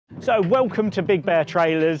So welcome to Big Bear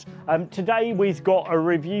Trailers. Today we've got a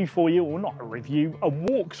review for you, or not a review, a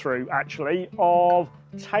walkthrough actually, of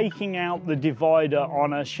taking out the divider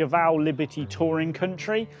on a Cheval Liberte Touring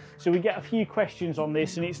Country. So we get a few questions on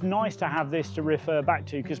this, and it's nice to have this to refer back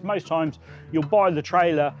to, because most times you'll buy the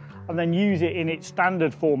trailer and then use it in its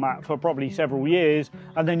standard format for probably several years,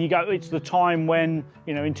 and then you go, it's the time when,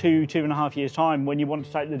 you know, in two and a half years time, when you want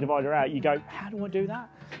to take the divider out, you go, how do I do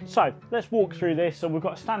that? So let's walk through this. So we've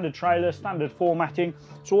got a standard trailer, standard formatting.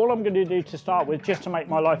 So all I'm going to do to start with, just to make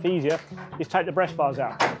my life easier, is take the breast bars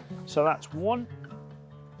out. So that's one.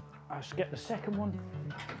 Let's get the second one.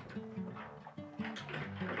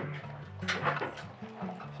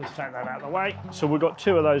 Just take that out of the way. So we've got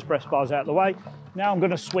two of those breast bars out of the way. Now I'm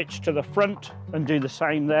going to switch to the front and do the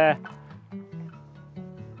same there.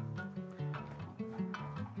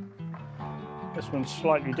 This one's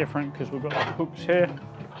slightly different because we've got the hooks here.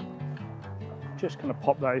 Just going to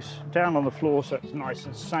pop those down on the floor so it's nice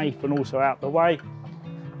and safe and also out the way.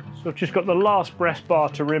 So I've just got the last breast bar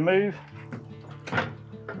to remove.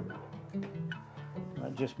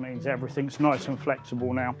 That just means everything's nice and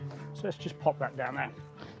flexible now. So let's just pop that down there.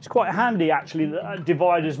 It's quite handy actually that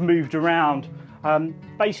divider's moved around.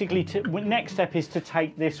 Basically, next step is to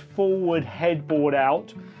take this forward headboard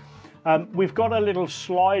out. We've got a little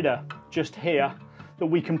slider just here that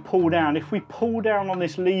we can pull down. If we pull down on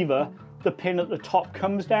this lever, the pin at the top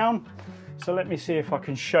comes down. So let me see if I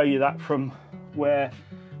can show you that from where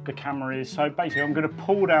the camera is. So basically I'm going to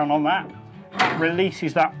pull down on that. That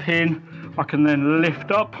releases that pin. I can then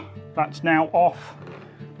lift up. That's now off,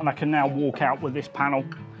 and I can now walk out with this panel.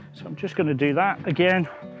 So I'm just going to do that again.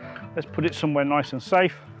 Let's put it somewhere nice and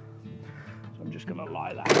safe. So I'm just going to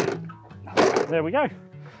lie that. There we go.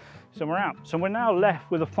 So we're out. So we're now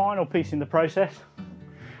left with a final piece in the process,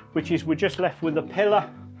 which is we're just left with the pillar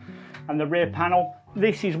and the rear panel.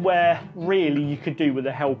 This is where really you could do with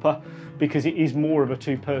a helper, because it is more of a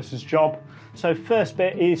two-person's job. So first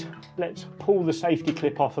bit is, let's pull the safety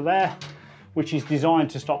clip off of there, which is designed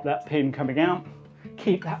to stop that pin coming out.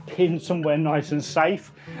 Keep that pin somewhere nice and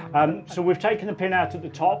safe. So we've taken the pin out at the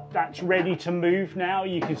top. That's ready to move now.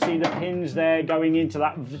 You can see the pins there going into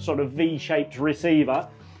that sort of V-shaped receiver.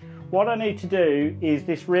 What I need to do is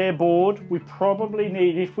this rear board, we probably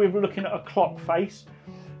need, if we're looking at a clock face,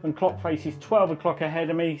 and clock face is 12 o'clock ahead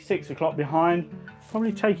of me, 6 o'clock behind,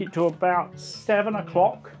 probably take it to about 7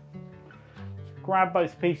 o'clock. Grab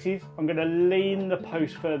both pieces. I'm going to lean the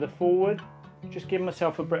post further forward, just give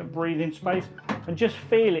myself a bit of breathing space, and just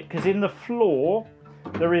feel it, because in the floor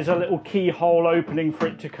there is a little keyhole opening for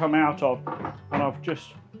it to come out of, and I've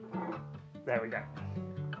just, there we go.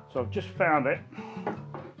 So I've just found it,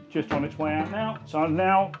 just on its way out now. So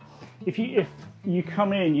now if you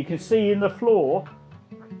come in, you can see in the floor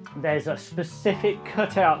there's a specific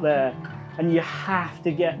cutout there, and you have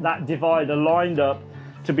to get that divider lined up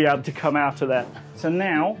to be able to come out of there. So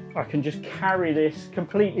now I can just carry this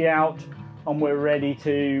completely out, and we're ready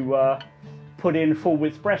to put in full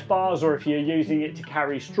width breast bars, or if you're using it to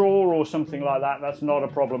carry straw or something like that, that's not a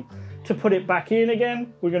problem. To put it back in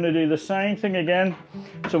again, we're going to do the same thing again.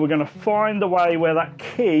 So we're going to find the way where that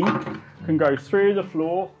key can go through the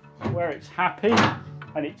floor, where it's happy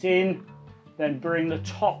and it's in. Then bring the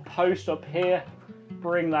top post up here,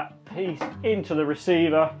 bring that piece into the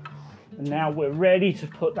receiver, and now we're ready to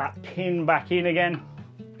put that pin back in again.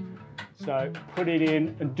 So put it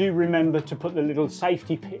in, and do remember to put the little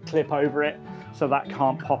safety clip over it so that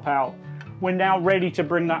can't pop out. We're now ready to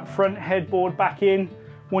bring that front headboard back in.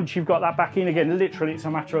 Once you've got that back in again, literally it's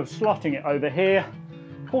a matter of slotting it over here,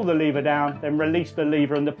 pull the lever down, then release the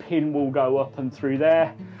lever and the pin will go up and through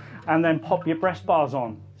there, and then pop your breast bars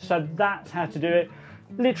on. So that's how to do it.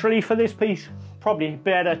 Literally for this piece, probably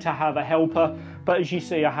better to have a helper, but as you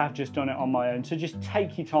see, I have just done it on my own. So just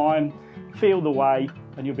take your time, feel the way,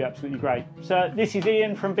 and you'll be absolutely great. So this is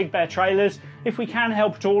Ian from Big Bear Trailers. If we can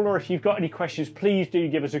help at all, or if you've got any questions, please do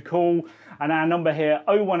give us a call. And our number here,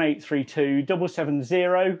 01832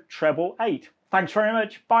 770 888. Thanks very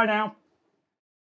much. Bye now.